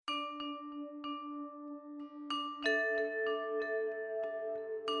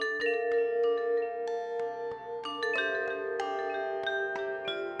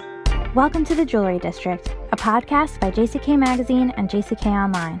Welcome to the Jewelry District, a podcast by JCK Magazine and JCK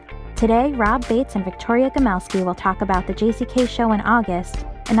Online. Today, Rob Bates and Victoria Gamelski will talk about the JCK show in August,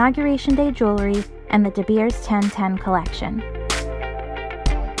 Inauguration Day jewelry, and the De Beers 1010 collection.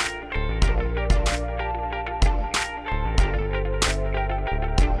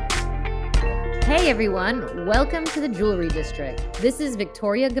 Hey everyone, welcome to the Jewelry District. This is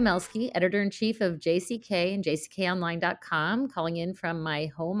Victoria Gamelski, Editor-in-Chief of JCK and JCKOnline.com, calling in from my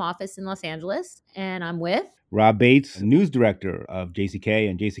home office in Los Angeles, and I'm with Rob Bates, News Director of JCK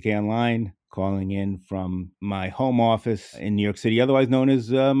and JCK Online, calling in from my home office in New York City, otherwise known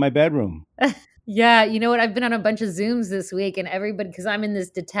as my bedroom. Yeah, you know what? I've been on a bunch of Zooms this week, and everybody, because I'm in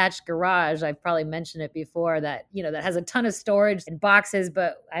this detached garage, I've probably mentioned it before, that, that has a ton of storage and boxes,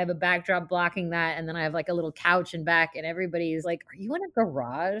 but I have a backdrop blocking that, and then I have like a little couch in back, and everybody's like, "Are you in a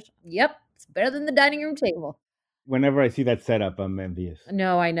garage?" Yep, it's better than the dining room table. Whenever I see that setup, I'm envious.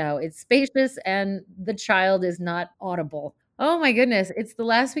 No, I know. It's spacious, and the child is not audible. Oh my goodness. It's the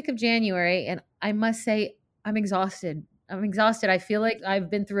last week of January, and I must say, I'm exhausted. I feel like I've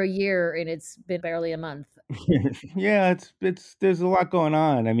been through a year and it's been barely a month. Yeah, it's there's a lot going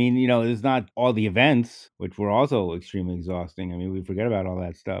on. I mean, there's not all the events, which were also extremely exhausting. I mean, we forget about all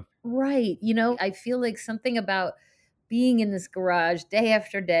that stuff. Right. I feel like something about being in this garage day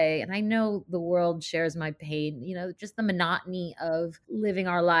after day, and I know the world shares my pain, just the monotony of living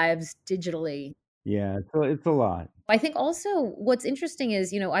our lives digitally. Yeah, it's a lot. I think also what's interesting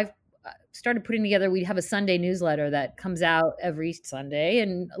is, I've started putting together, we have a Sunday newsletter that comes out every Sunday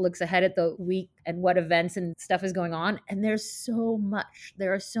and looks ahead at the week and what events and stuff is going on. And there's so much.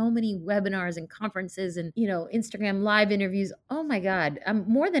 There are so many webinars and conferences and, Instagram live interviews. Oh my God,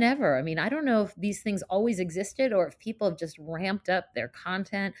 more than ever. I mean, I don't know if these things always existed or if people have just ramped up their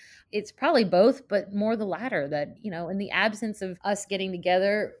content. It's probably both, but more the latter, that, in the absence of us getting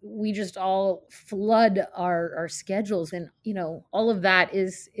together, we just all flood our schedules. And, all of that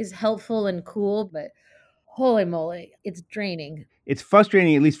is helpful and cool, but holy moly, it's draining. It's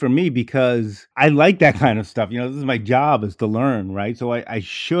frustrating, at least for me, because I like that kind of stuff. This is my job, is to learn, right? So I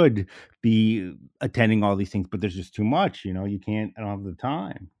should be attending all these things, but there's just too much, I don't have the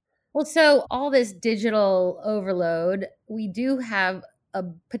time. Well, so all this digital overload, we do have a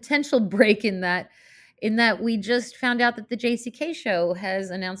potential break in that we just found out that the JCK show has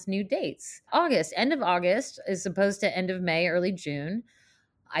announced new dates. End of August is supposed to end of May, early June.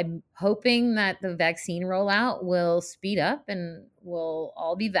 I'm hoping that the vaccine rollout will speed up and we'll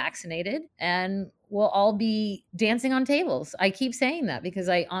all be vaccinated and we'll all be dancing on tables. I keep saying that because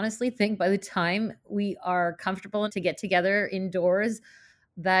I honestly think by the time we are comfortable to get together indoors,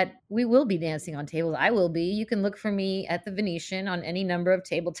 that we will be dancing on tables. I will be. You can look for me at the Venetian on any number of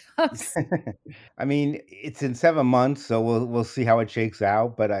tabletops. I mean, it's in 7 months, so we'll see how it shakes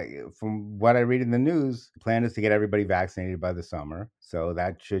out. But from what I read in the news, the plan is to get everybody vaccinated by the summer. So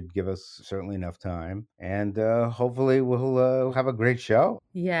that should give us certainly enough time. And hopefully we'll have a great show.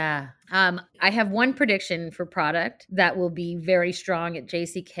 Yeah. I have one prediction for product that will be very strong at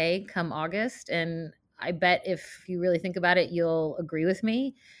JCK come August. And I bet if you really think about it, you'll agree with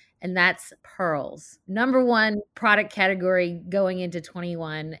me. And that's pearls. Number one product category going into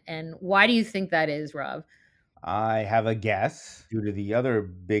 21. And why do you think that is, Rob? I have a guess due to the other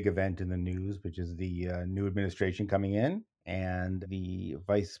big event in the news, which is the new administration coming in. And the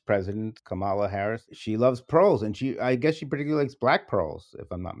Vice President, Kamala Harris, she loves pearls. And I guess she particularly likes black pearls,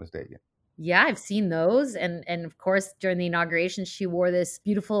 if I'm not mistaken. Yeah, I've seen those. And of course, during the inauguration, she wore this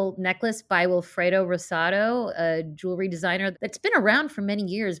beautiful necklace by Wilfredo Rosado, a jewelry designer that's been around for many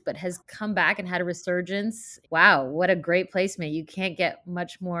years, but has come back and had a resurgence. Wow, what a great placement. You can't get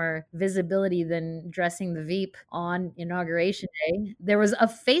much more visibility than dressing the Veep on Inauguration Day. There was a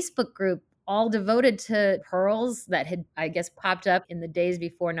Facebook group all devoted to pearls that had, I guess, popped up in the days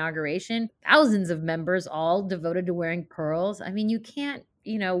before inauguration. Thousands of members all devoted to wearing pearls. I mean, you can't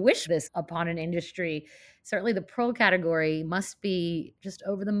wish this upon an industry. Certainly the pearl category must be just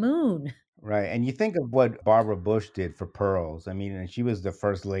over the moon. Right. And you think of what Barbara Bush did for pearls. I mean, and she was the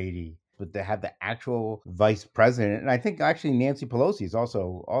first lady, but they have the actual vice president. And I think actually Nancy Pelosi is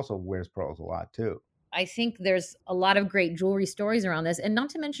also wears pearls a lot too. I think there's a lot of great jewelry stories around this. And not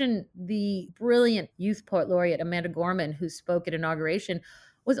to mention the brilliant youth poet laureate Amanda Gorman, who spoke at inauguration,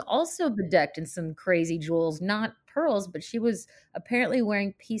 was also bedecked in some crazy jewels, not pearls, but she was apparently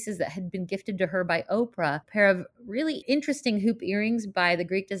wearing pieces that had been gifted to her by Oprah, a pair of really interesting hoop earrings by the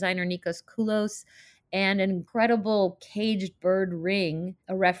Greek designer Nikos Koulos, and an incredible caged bird ring,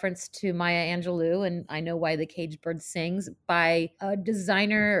 a reference to Maya Angelou, and I know why the caged bird sings, by a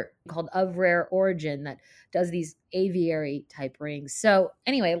designer called Of Rare Origin that does these aviary type rings. So,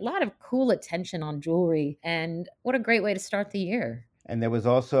 anyway, a lot of cool attention on jewelry, and what a great way to start the year. And there was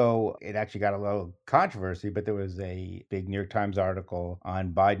also, it actually got a little controversy, but there was a big New York Times article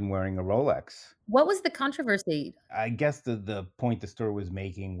on Biden wearing a Rolex. What was the controversy? I guess the point the story was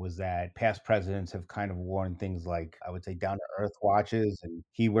making was that past presidents have kind of worn things like, I would say, down to earth watches, and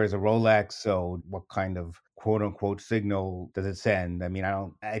he wears a Rolex. So, what kind of quote unquote signal does it send? I mean,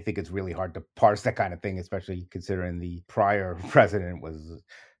 I think it's really hard to parse that kind of thing, especially considering the prior president was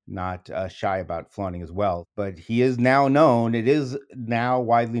not shy about flaunting his wealth. But he is now known, it is now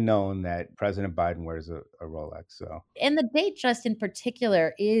widely known that President Biden wears a Rolex. So, And the Datejust in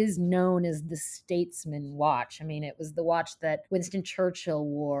particular is known as the statesman watch. I mean, it was the watch that Winston Churchill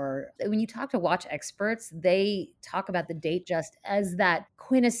wore. When you talk to watch experts, they talk about the Datejust as that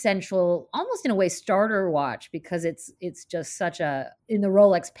quintessential, almost in a way, starter watch, because it's just such a, in the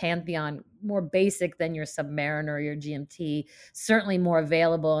Rolex pantheon, more basic than your Submariner or your GMT, certainly more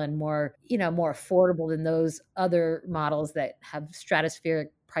available and more, more affordable than those other models that have stratospheric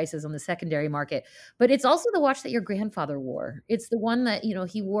prices on the secondary market. But it's also the watch that your grandfather wore. It's the one that,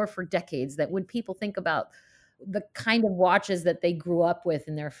 he wore for decades, that when people think about the kind of watches that they grew up with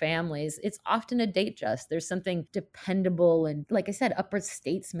in their families, it's often a Datejust. There's something dependable and, like I said, upper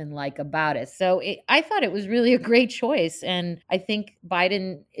statesman-like about it. So I thought it was really a great choice. And I think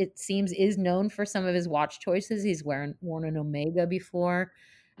Biden, it seems, is known for some of his watch choices. He's worn an Omega before.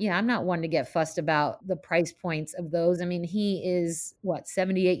 Yeah, I'm not one to get fussed about the price points of those. I mean, he is,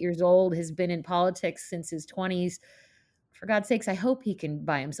 78 years old, has been in politics since his 20s. For God's sakes, I hope he can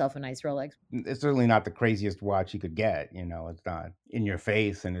buy himself a nice Rolex. it's certainly not the craziest watch you could get. It's not in your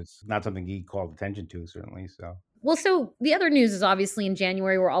face, and it's not something he called attention to, certainly. So, Well, so the other news is, obviously, in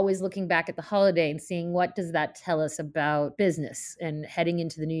January, we're always looking back at the holiday and seeing what does that tell us about business, and heading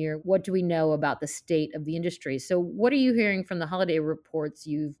into the new year, what do we know about the state of the industry? So what are you hearing from the holiday reports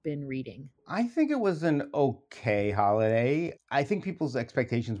you've been reading? I think it was an okay holiday. I think people's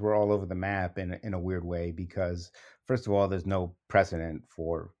expectations were all over the map in a weird way because, first of all, there's no precedent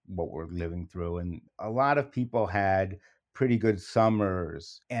for what we're living through. And a lot of people had pretty good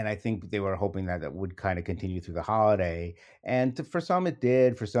summers. And I think they were hoping that it would kind of continue through the holiday. And for some, it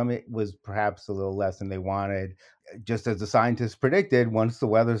did. For some, it was perhaps a little less than they wanted. Just as the scientists predicted, once the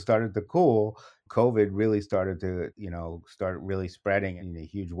weather started to cool, COVID really started to, start really spreading in a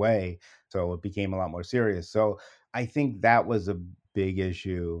huge way. So it became a lot more serious. So I think that was a big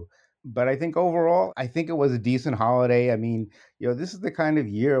issue. But I think overall, I think it was a decent holiday. I mean, this is the kind of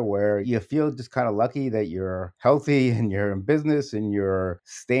year where you feel just kind of lucky that you're healthy and you're in business and you're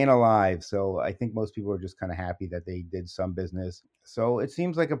staying alive. So I think most people are just kind of happy that they did some business. So it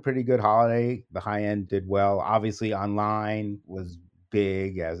seems like a pretty good holiday. The high end did well. Obviously, online was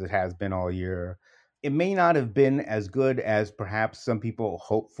big as it has been all year. It may not have been as good as perhaps some people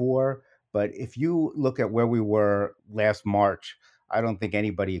hoped for, but if you look at where we were last March, I don't think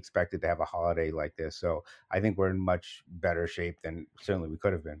anybody expected to have a holiday like this. So I think we're in much better shape than certainly we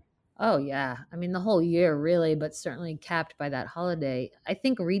could have been. Oh, yeah. I mean, the whole year, really, but certainly capped by that holiday. I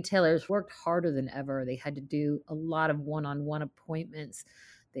think retailers worked harder than ever. They had to do a lot of one on one appointments.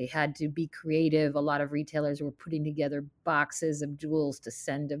 They had to be creative. A lot of retailers were putting together boxes of jewels to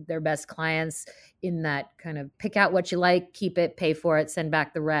send to their best clients, in that kind of pick out what you like, keep it, pay for it, send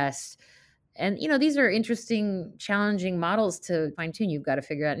back the rest. And, these are interesting, challenging models to fine tune. You've got to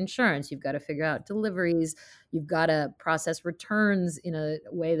figure out insurance. You've got to figure out deliveries. You've got to process returns in a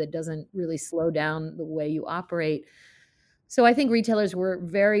way that doesn't really slow down the way you operate. So I think retailers were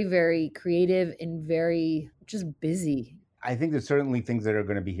very, very creative and very just busy. I think there's certainly things that are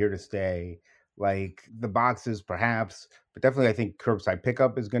going to be here to stay, like the boxes, perhaps, but definitely I think curbside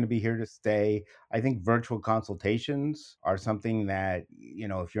pickup is going to be here to stay. I think virtual consultations are something that,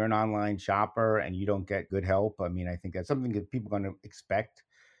 if you're an online shopper and you don't get good help, I mean, I think that's something that people are going to expect.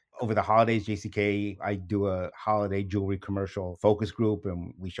 Over the holidays, JCK, I do a holiday jewelry commercial focus group,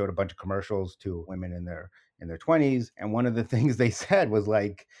 and we showed a bunch of commercials to women in their 20s. And one of the things they said was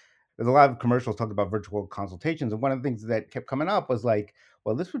like, there's a lot of commercials talking about virtual consultations, and one of the things that kept coming up was like,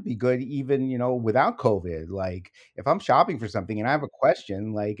 well, this would be good even without COVID. Like, if I'm shopping for something and I have a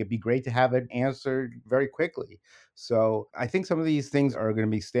question, like, it'd be great to have it answered very quickly. So I think some of these things are going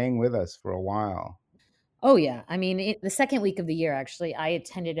to be staying with us for a while. Oh, yeah. I mean, the second week of the year, actually, I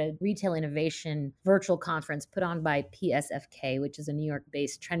attended a retail innovation virtual conference put on by PSFK, which is a New York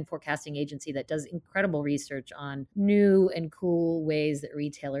based trend forecasting agency that does incredible research on new and cool ways that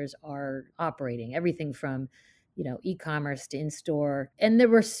retailers are operating, everything from e-commerce to in-store. And there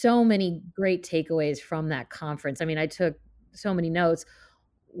were so many great takeaways from that conference. I mean, I took so many notes.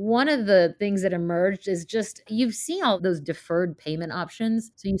 One of the things that emerged is just you've seen all those deferred payment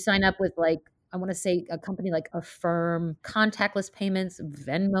options. So you sign up with, like, I want to say a company like Affirm, contactless payments,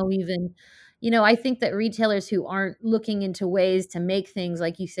 Venmo even. I think that retailers who aren't looking into ways to make things,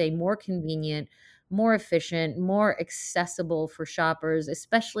 like you say, more convenient, more efficient, more accessible for shoppers,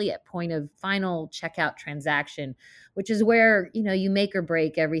 especially at point of final checkout transaction, which is where, you make or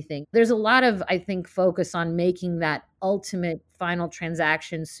break everything. There's a lot of, I think, focus on making that ultimate final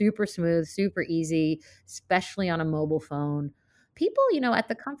transaction super smooth, super easy, especially on a mobile phone. People, at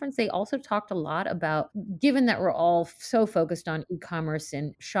the conference, they also talked a lot about, given that we're all so focused on e-commerce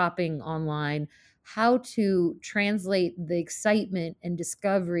and shopping online, how to translate the excitement and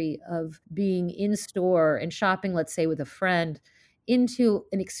discovery of being in store and shopping, let's say with a friend, into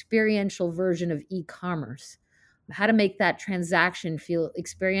an experiential version of e-commerce. How to make that transaction feel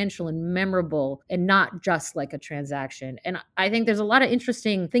experiential and memorable and not just like a transaction. And I think there's a lot of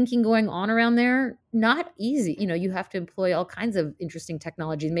interesting thinking going on around there. Not easy. You have to employ all kinds of interesting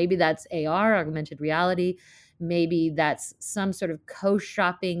technologies. Maybe that's AR, augmented reality. Maybe that's some sort of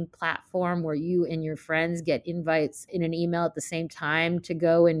co-shopping platform where you and your friends get invites in an email at the same time to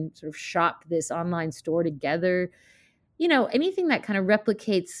go and sort of shop this online store together. Anything that kind of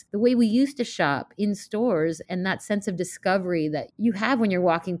replicates the way we used to shop in stores and that sense of discovery that you have when you're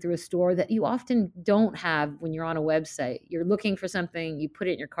walking through a store that you often don't have when you're on a website. You're looking for something, you put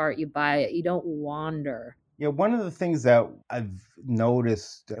it in your cart, you buy it, you don't wander. Yeah, one of the things that I've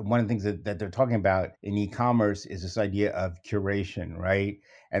noticed, one of the things that they're talking about in e-commerce is this idea of curation, right?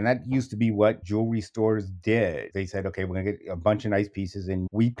 And that used to be what jewelry stores did. They said, okay, we're going to get a bunch of nice pieces and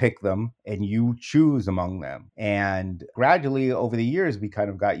we pick them and you choose among them. And gradually over the years, we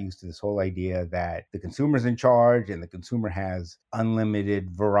kind of got used to this whole idea that the consumer's in charge and the consumer has unlimited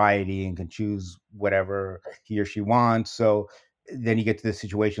variety and can choose whatever he or she wants. So then you get to this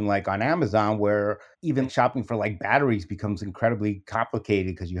situation like on Amazon where even shopping for like batteries becomes incredibly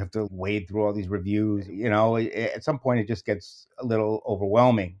complicated because you have to wade through all these reviews. At some point it just gets a little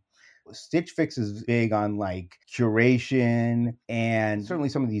overwhelming. Stitch Fix is big on like curation and certainly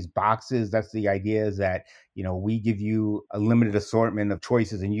some of these boxes. That's the idea, is that, we give you a limited assortment of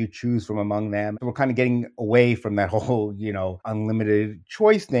choices and you choose from among them. So we're kind of getting away from that whole, unlimited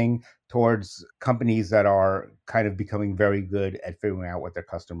choice thing towards companies that are kind of becoming very good at figuring out what their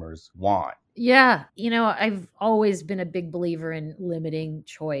customers want. Yeah. I've always been a big believer in limiting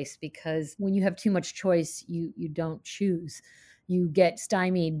choice, because when you have too much choice, you don't choose. You get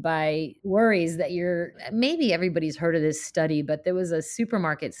stymied by worries that maybe everybody's heard of this study, but there was a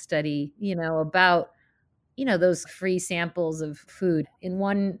supermarket study, about those free samples of food. In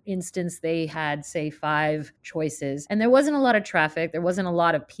one instance, they had, say, 5 choices, and there wasn't a lot of traffic. There wasn't a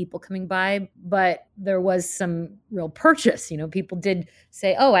lot of people coming by, but there was some real purchase. People did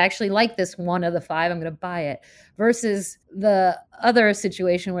say, oh, I actually like this one of the 5. I'm going to buy it. Versus the other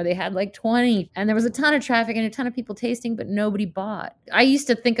situation where they had like 20 and there was a ton of traffic and a ton of people tasting, but nobody bought. I used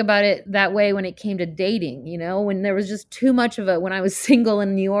to think about it that way when it came to dating, when there was just too much of when I was single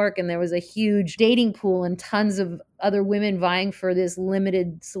in New York and there was a huge dating pool and tons of other women vying for this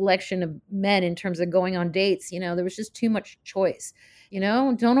limited selection of men in terms of going on dates. There was just too much choice.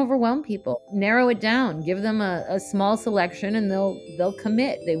 Don't overwhelm people. Narrow it down. Give them a small selection and they'll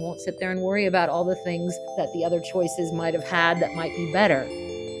commit. They won't sit there and worry about all the things that the other choices might have had that might be better.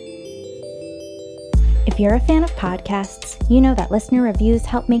 If you're a fan of podcasts, you know that listener reviews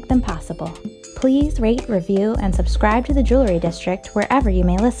help make them possible. Please rate, review, and subscribe to The Jewelry District wherever you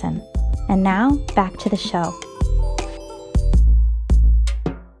may listen. And now, back to the show.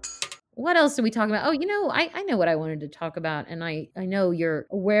 What else are we talking about? Oh, I know what I wanted to talk about, and I know you're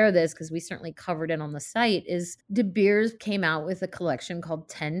aware of this because we certainly covered it on the site, is De Beers came out with a collection called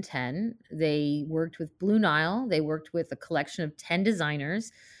 1010. They worked with Blue Nile. They worked with a collection of 10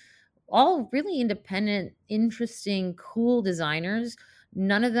 designers, all really independent, interesting, cool designers.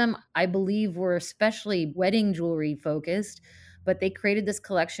 None of them, I believe, were especially wedding jewelry focused, but they created this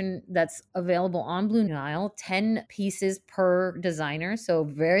collection that's available on Blue Nile, 10 pieces per designer, so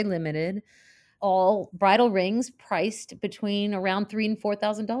very limited. All bridal rings priced between around $3,000 and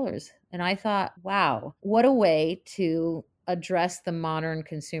 $4,000. And I thought, wow, what a way to address the modern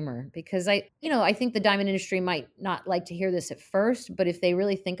consumer, because I think the diamond industry might not like to hear this at first, but if they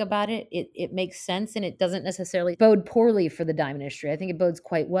really think about it, it makes sense, and it doesn't necessarily bode poorly for the diamond industry. I think it bodes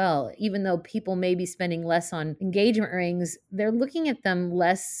quite well. Even though people may be spending less on engagement rings, they're looking at them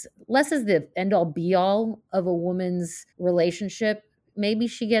less as the end all be all of a woman's relationship. Maybe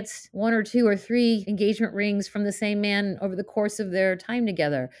she gets one or two or three engagement rings from the same man over the course of their time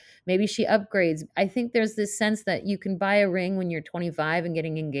together. Maybe she upgrades. I think there's this sense that you can buy a ring when you're 25 and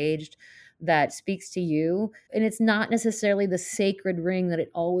getting engaged that speaks to you. And it's not necessarily the sacred ring that it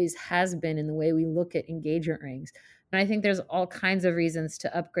always has been in the way we look at engagement rings. And I think there's all kinds of reasons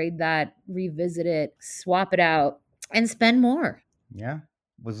to upgrade that, revisit it, swap it out, and spend more. Yeah.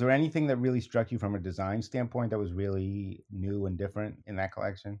 Was there anything that really struck you from a design standpoint that was really new and different in that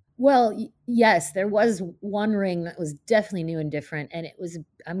collection? Well, yes, there was one ring that was definitely new and different, and it was,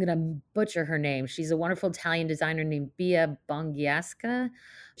 I'm going to butcher her name. She's a wonderful Italian designer named Bia Bongiasca.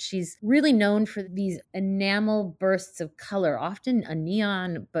 She's really known for these enamel bursts of color, often a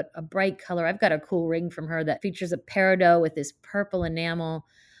neon, but a bright color. I've got a cool ring from her that features a peridot with this purple enamel.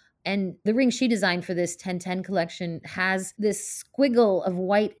 And the ring she designed for this 1010 collection has this squiggle of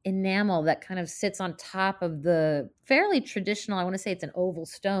white enamel that kind of sits on top of the fairly traditional, I want to say it's an oval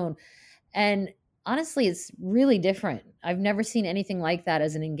stone. And honestly, it's really different. I've never seen anything like that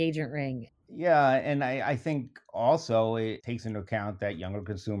as an engagement ring. Yeah, and I think also it takes into account that younger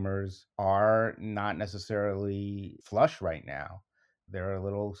consumers are not necessarily flush right now. They're a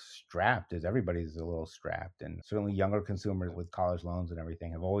little strapped, as everybody's a little strapped. And certainly younger consumers with college loans and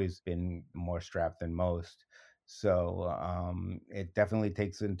everything have always been more strapped than most. So it definitely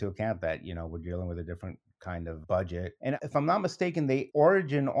takes into account that, we're dealing with a different kind of budget. And if I'm not mistaken, the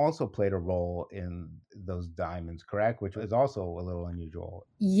origin also played a role in those diamonds, correct? Which is also a little unusual.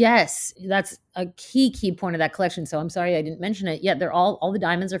 Yes, that's a key point of that collection. So I'm sorry I didn't mention it. Yeah, they're all the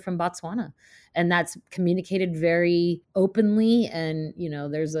diamonds are from Botswana. And that's communicated very openly. And,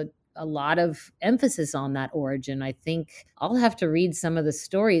 there's a lot of emphasis on that origin. I think I'll have to read some of the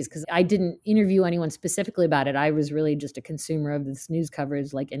stories because I didn't interview anyone specifically about it. I was really just a consumer of this news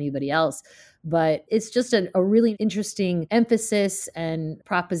coverage like anybody else. But it's just a really interesting emphasis and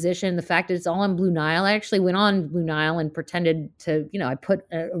proposition. The fact that it's all on Blue Nile. I actually went on Blue Nile and pretended to, I put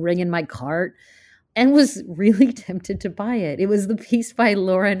a ring in my cart and was really tempted to buy it. It was the piece by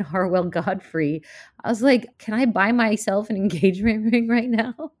Lauren Harwell Godfrey. I was like, can I buy myself an engagement ring right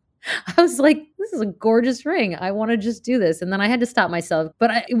now? I was like, this is a gorgeous ring. I want to just do this. And then I had to stop myself.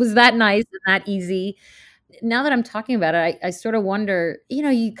 But it was that nice and that easy. Now that I'm talking about it, I sort of wonder,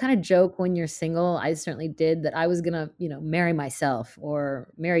 you kind of joke when you're single. I certainly did that I was going to, marry myself or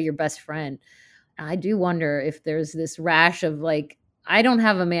marry your best friend. I do wonder if there's this rash of like, I don't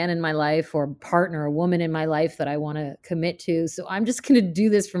have a man in my life or partner, a woman in my life that I want to commit to. So I'm just going to do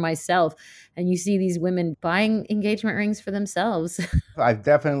this for myself. And you see these women buying engagement rings for themselves. I've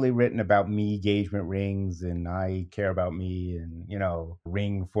definitely written about me engagement rings and I care about me and,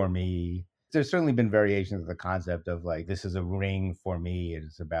 ring for me. There's certainly been variations of the concept of like, this is a ring for me.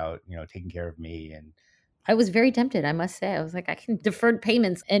 It's about, taking care of me. And I was very tempted, I must say. I was like, I can deferred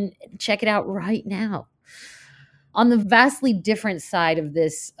payments and check it out right now. On the vastly different side of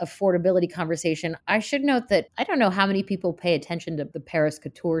this affordability conversation, I should note that I don't know how many people pay attention to the Paris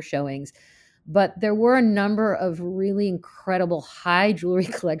Couture showings, but there were a number of really incredible high jewelry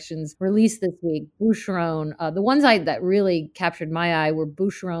collections released this week. Boucheron, the ones that really captured my eye were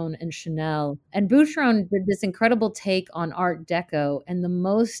Boucheron and Chanel. And Boucheron did this incredible take on Art Deco. And the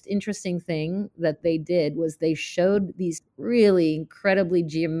most interesting thing that they did was they showed these really incredibly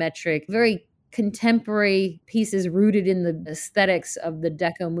geometric, very contemporary pieces rooted in the aesthetics of the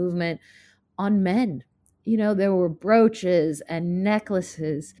Deco movement on men. There were brooches and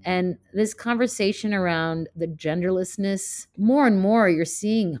necklaces, and this conversation around the genderlessness. More and more, you're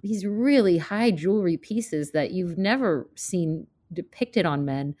seeing these really high jewelry pieces that you've never seen depicted on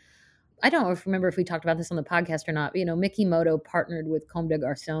men. I don't remember if we talked about this on the podcast or not. Mikimoto partnered with Comme des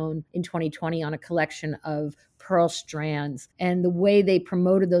Garçons in 2020 on a collection of pearl strands. And the way they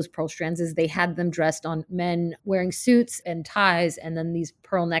promoted those pearl strands is they had them dressed on men wearing suits and ties, and then these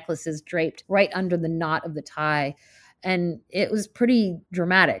pearl necklaces draped right under the knot of the tie. And it was pretty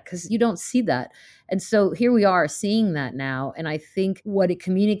dramatic because you don't see that. And so here we are seeing that now. And I think what it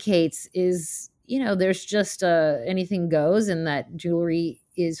communicates is, there's just anything goes, and that jewelry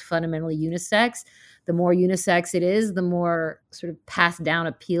is fundamentally unisex. The more unisex it is, the more sort of passed down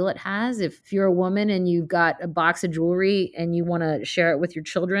appeal it has. If you're a woman and you've got a box of jewelry and you want to share it with your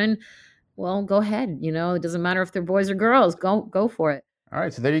children, well, go ahead. It doesn't matter if they're boys or girls. Go for it. All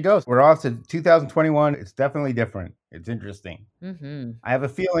right, so there you go. We're off to 2021. It's definitely different. It's interesting. Mm-hmm. I have a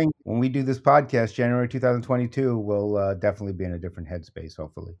feeling when we do this podcast, January 2022, we'll definitely be in a different headspace,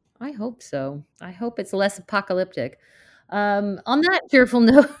 hopefully. I hope so. I hope it's less apocalyptic. On that cheerful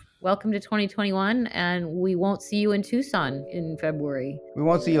note, welcome to 2021, and we won't see you in Tucson in February. We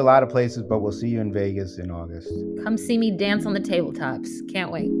won't see you a lot of places, but we'll see you in Vegas in August. Come see me dance on the tabletops.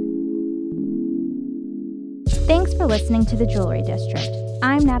 Can't wait. Thanks for listening to The Jewelry District.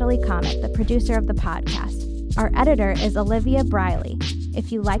 I'm Natalie Comet, the producer of the podcast. Our editor is Olivia Briley.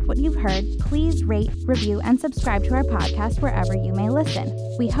 If you like what you've heard, please rate, review, and subscribe to our podcast wherever you may listen.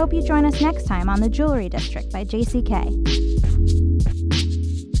 We hope you join us next time on The Jewelry District by JCK.